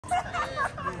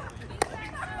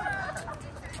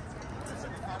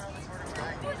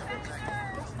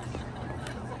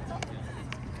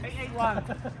one.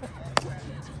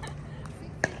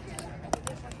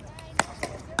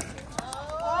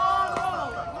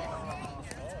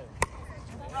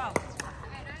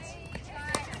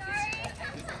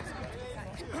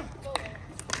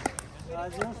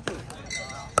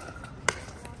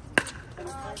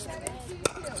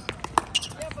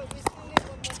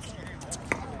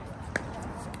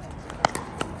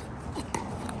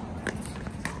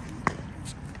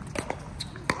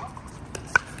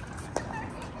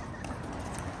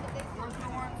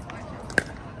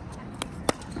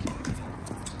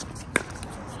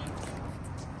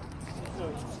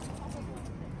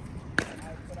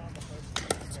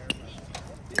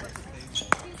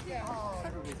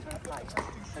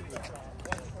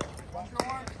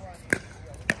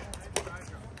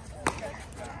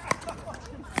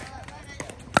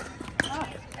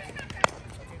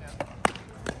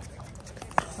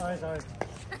 Sorry.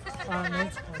 No.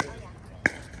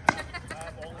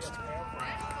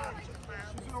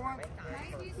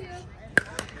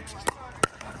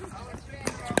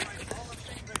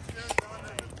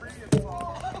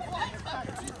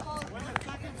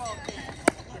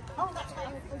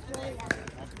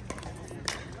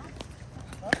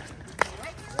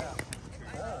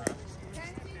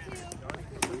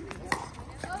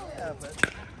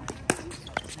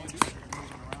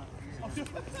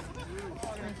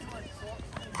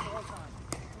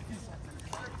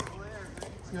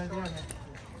 You want to do it?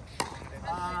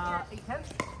 8-10?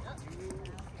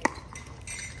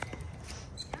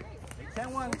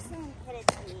 8-10-1. Hit it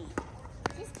to me.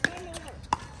 Just turn it over.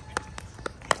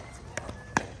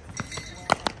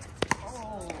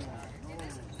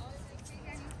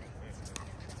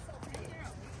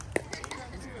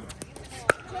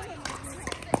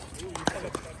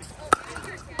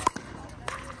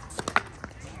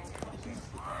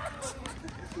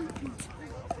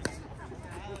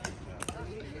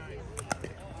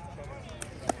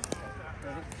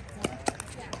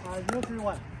 Zero, 3,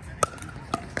 1.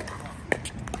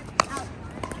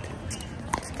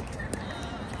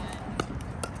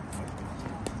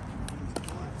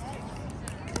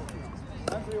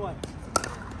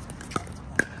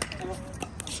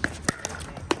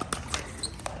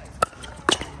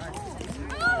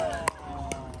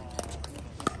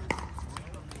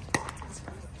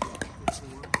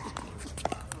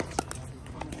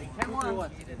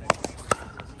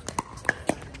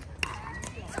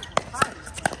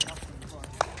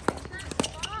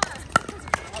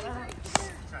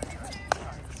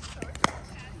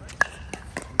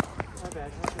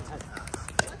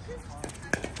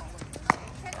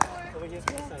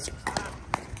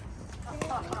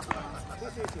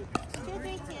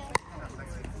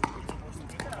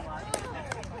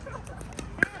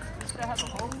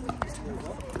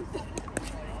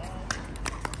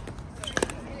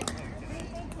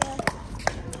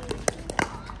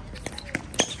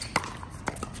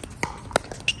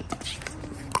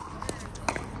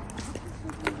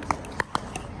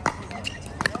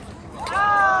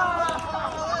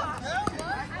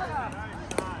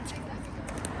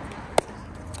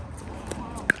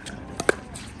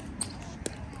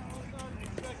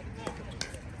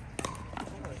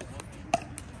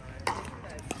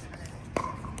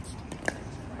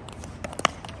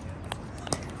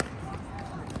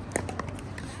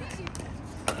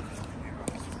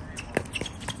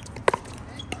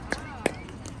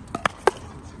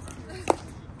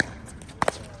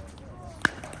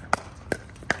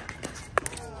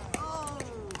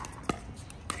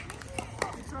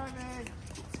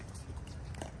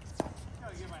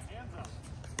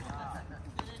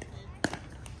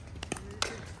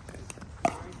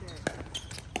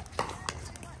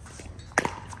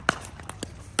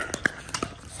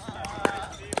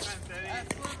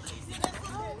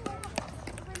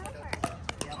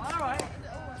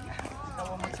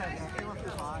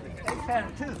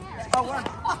 Two. Oh, one.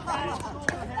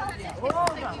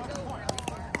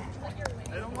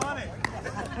 They don't want it.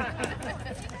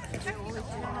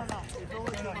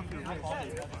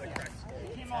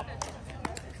 Team off.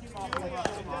 It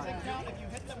doesn't count if you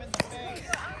hit them in the face.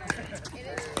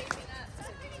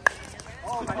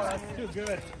 Oh my God, that's too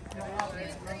good.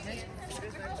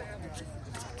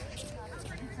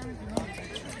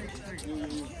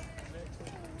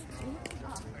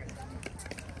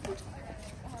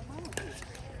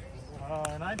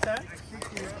 Nine, 10?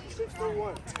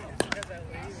 6-3-1.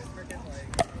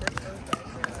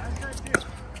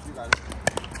 You got it.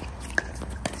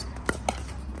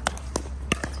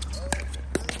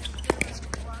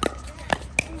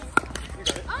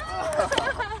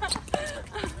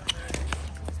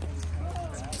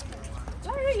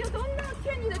 Why you don't know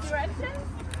change the direction?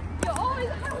 You always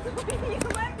have to be in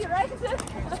one direction.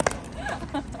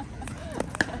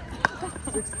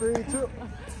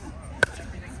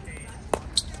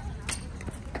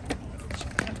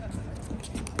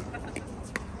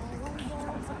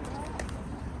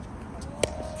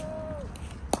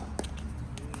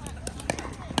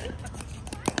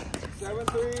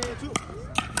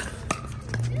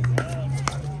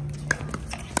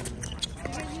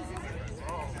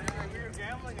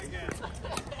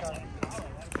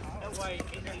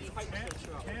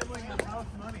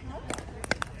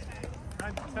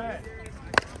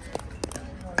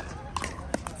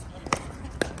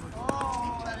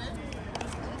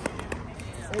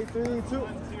 8-3-2.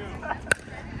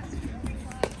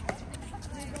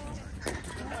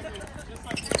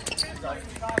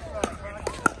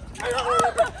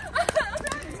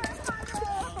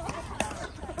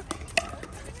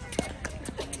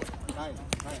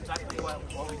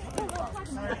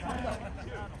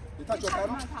 You touch your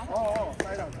pedal? Oh,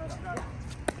 side out.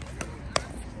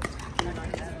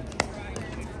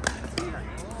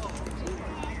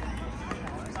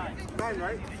 9,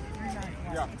 right?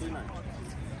 Yeah, 3-9.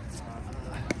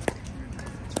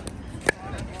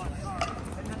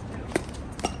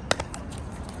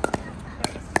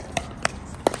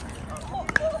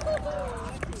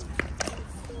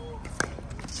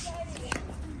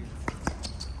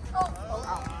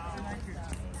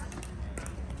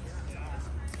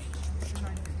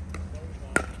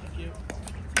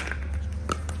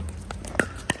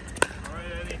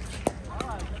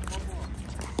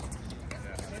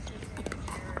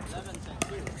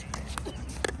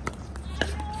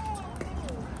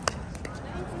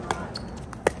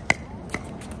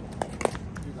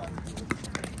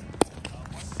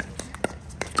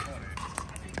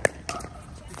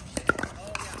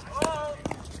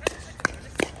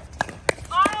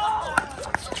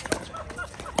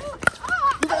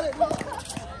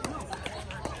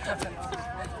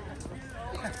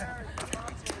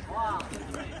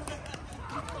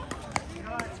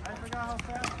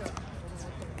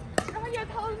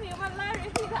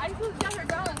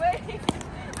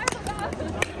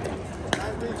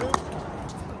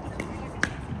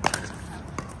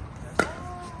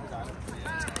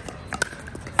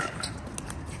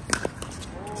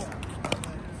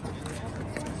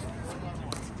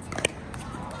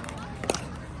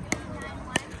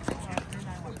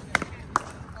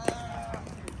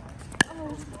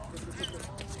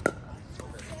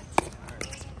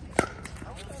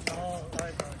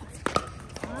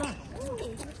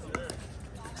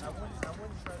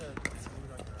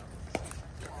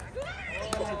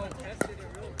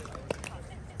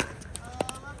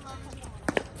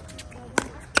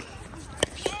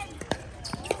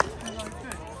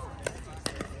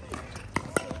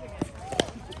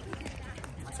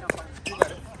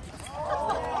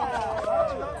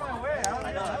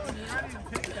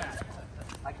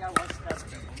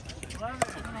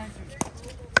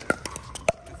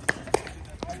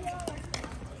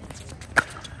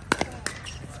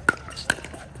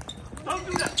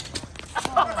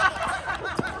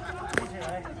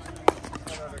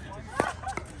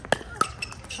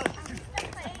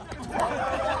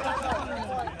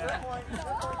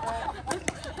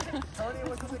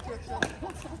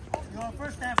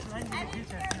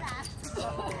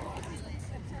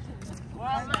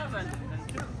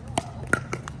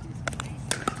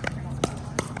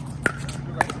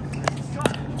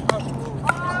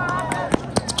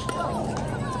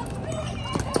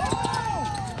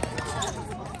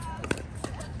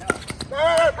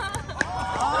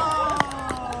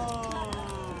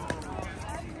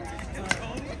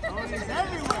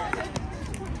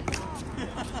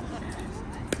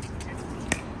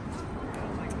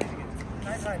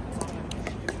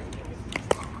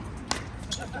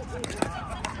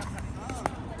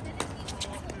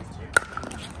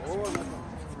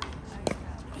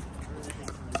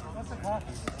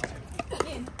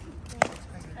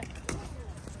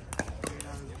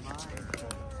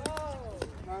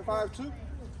 Two.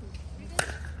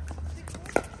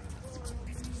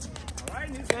 All right,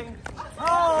 new thing.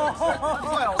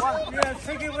 Oh, yeah,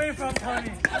 take it away from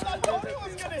Tony. I thought Tony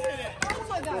was going to hit it. Oh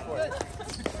my God, good.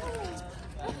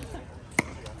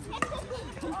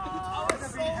 I was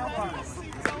so ready to see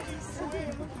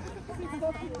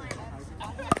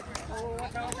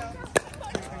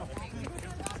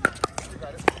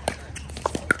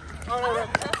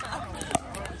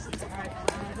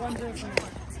Tony swim.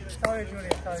 Sorry,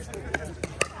 Julia. Sorry. Second.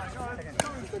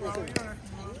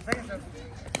 Second.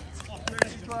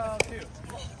 12-2.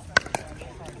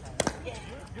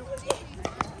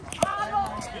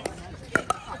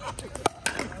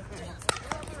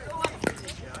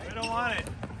 We don't want it.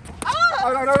 Oh,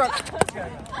 no.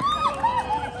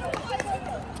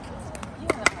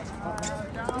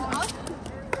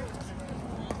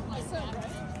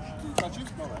 Got you?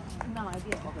 No, right? No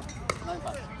idea. Okay.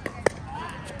 9-5.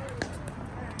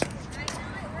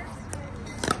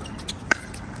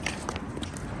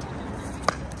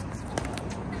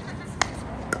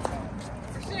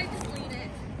 Should I just leave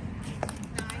it?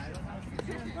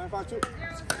 9-5-2.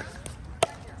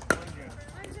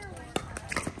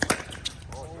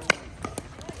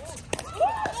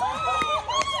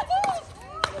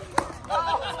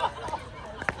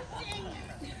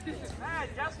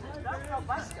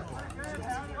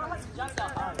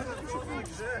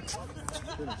 We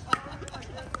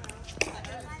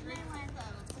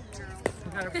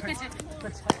gotta protect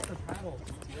the paddle.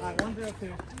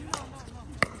 1-0-2.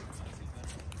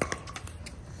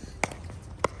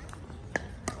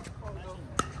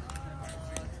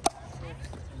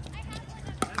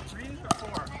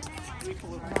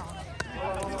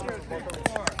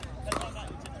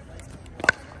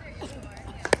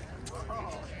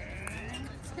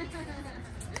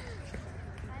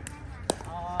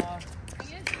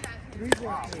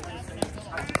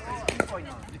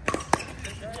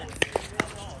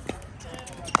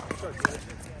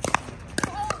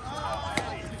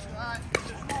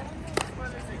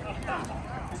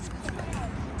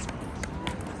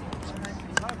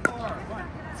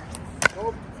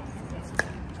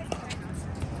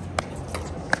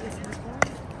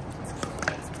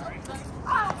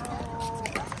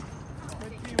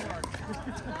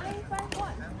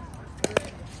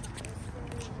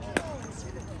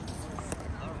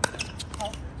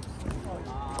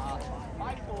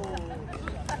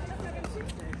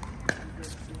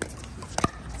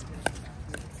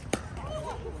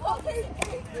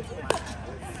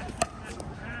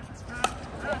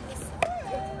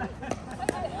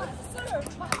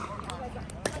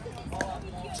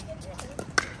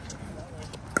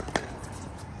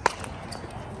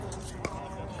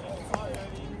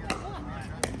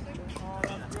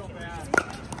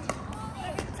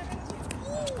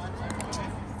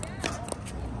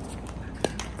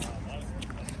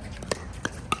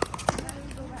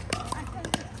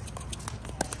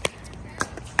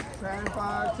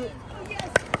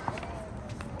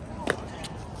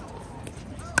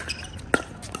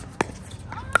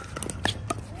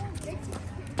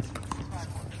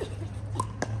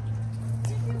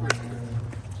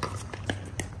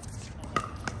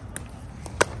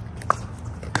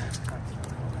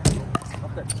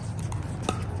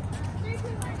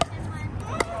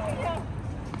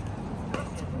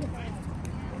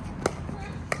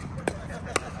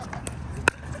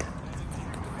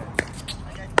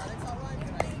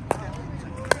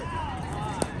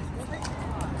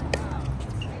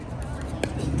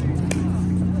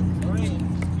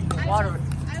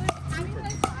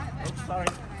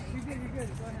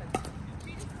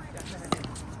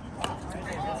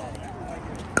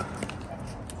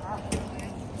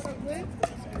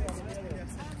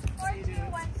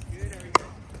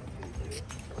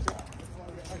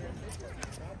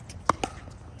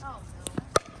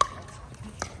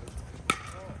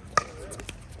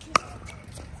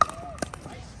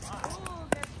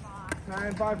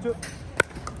 Nine, 5-2.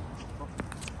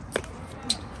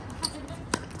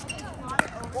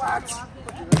 What?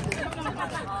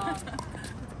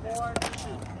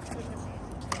 4-2.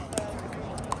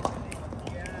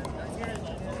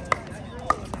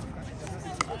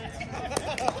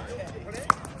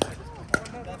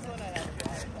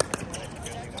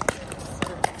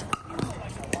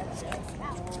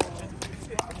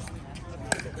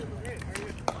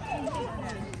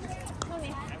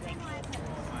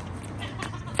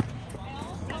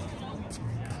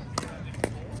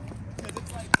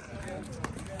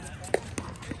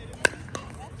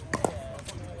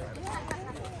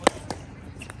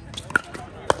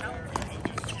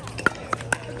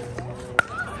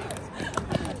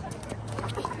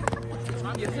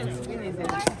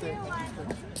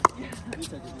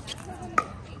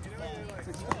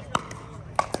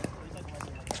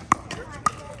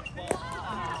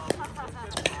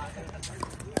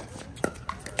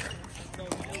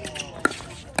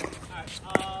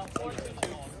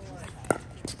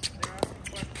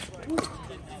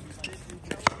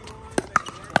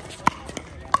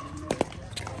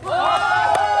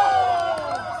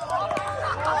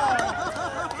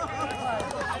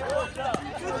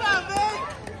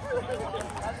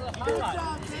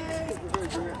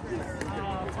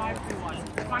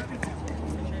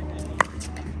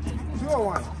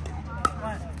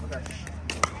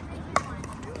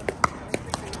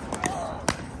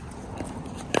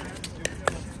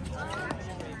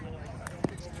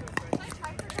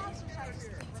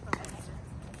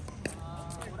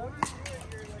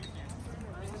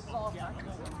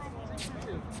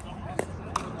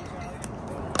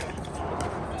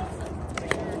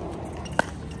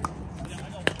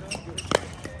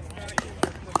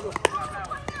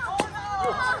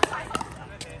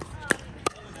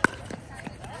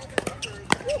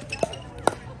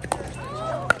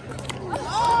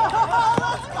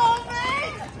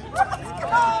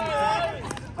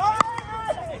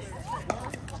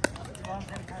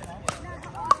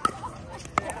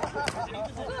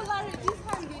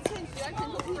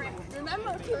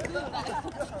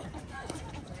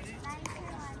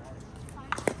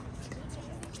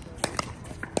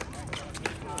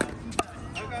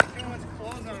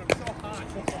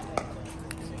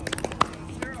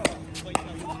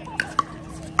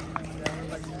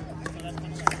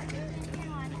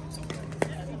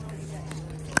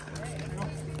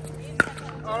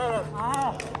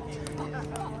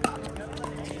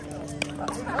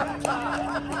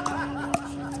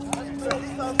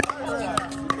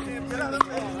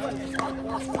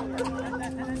 was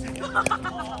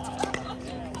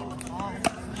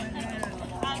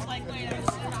like, wait a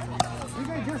minute. You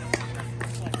guys just.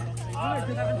 You guys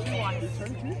just 7-2-1.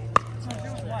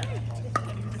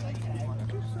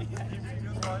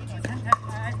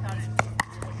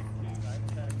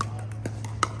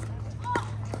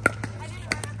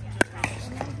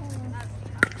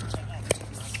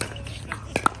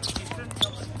 You turned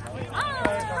two?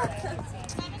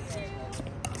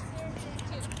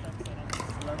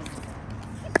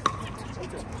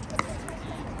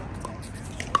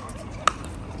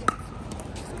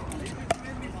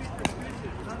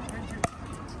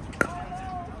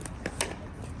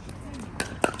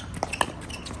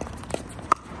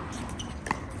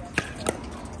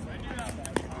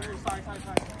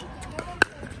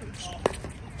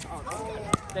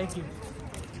 Thank you.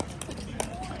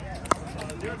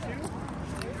 0-2.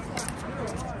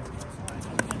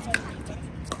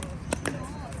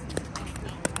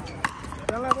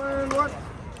 11-1.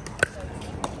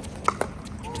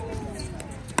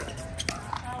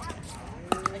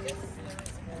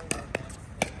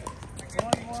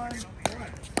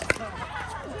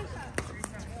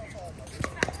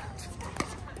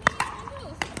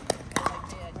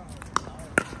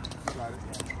 Got it.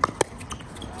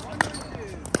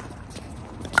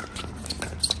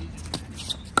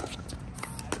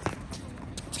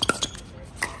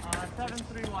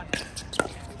 7-3-1.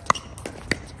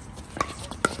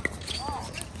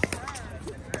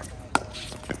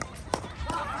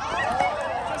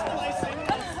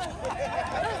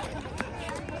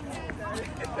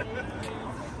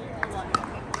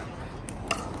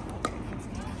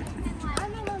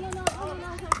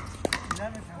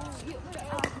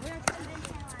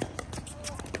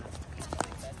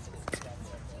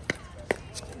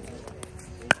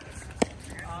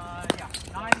 Yeah,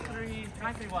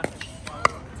 9-3-1.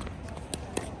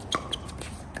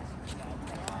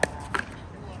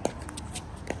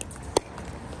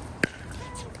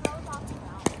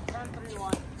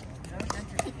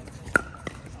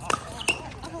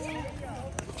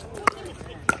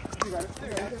 You got it. You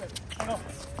got it.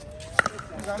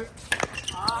 You got it.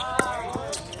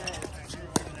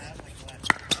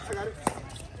 I got it.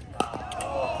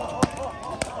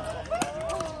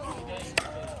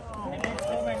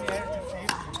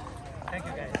 Thank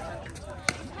you, guys.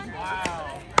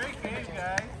 Wow. Great game,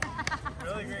 guys.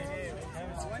 Really great game.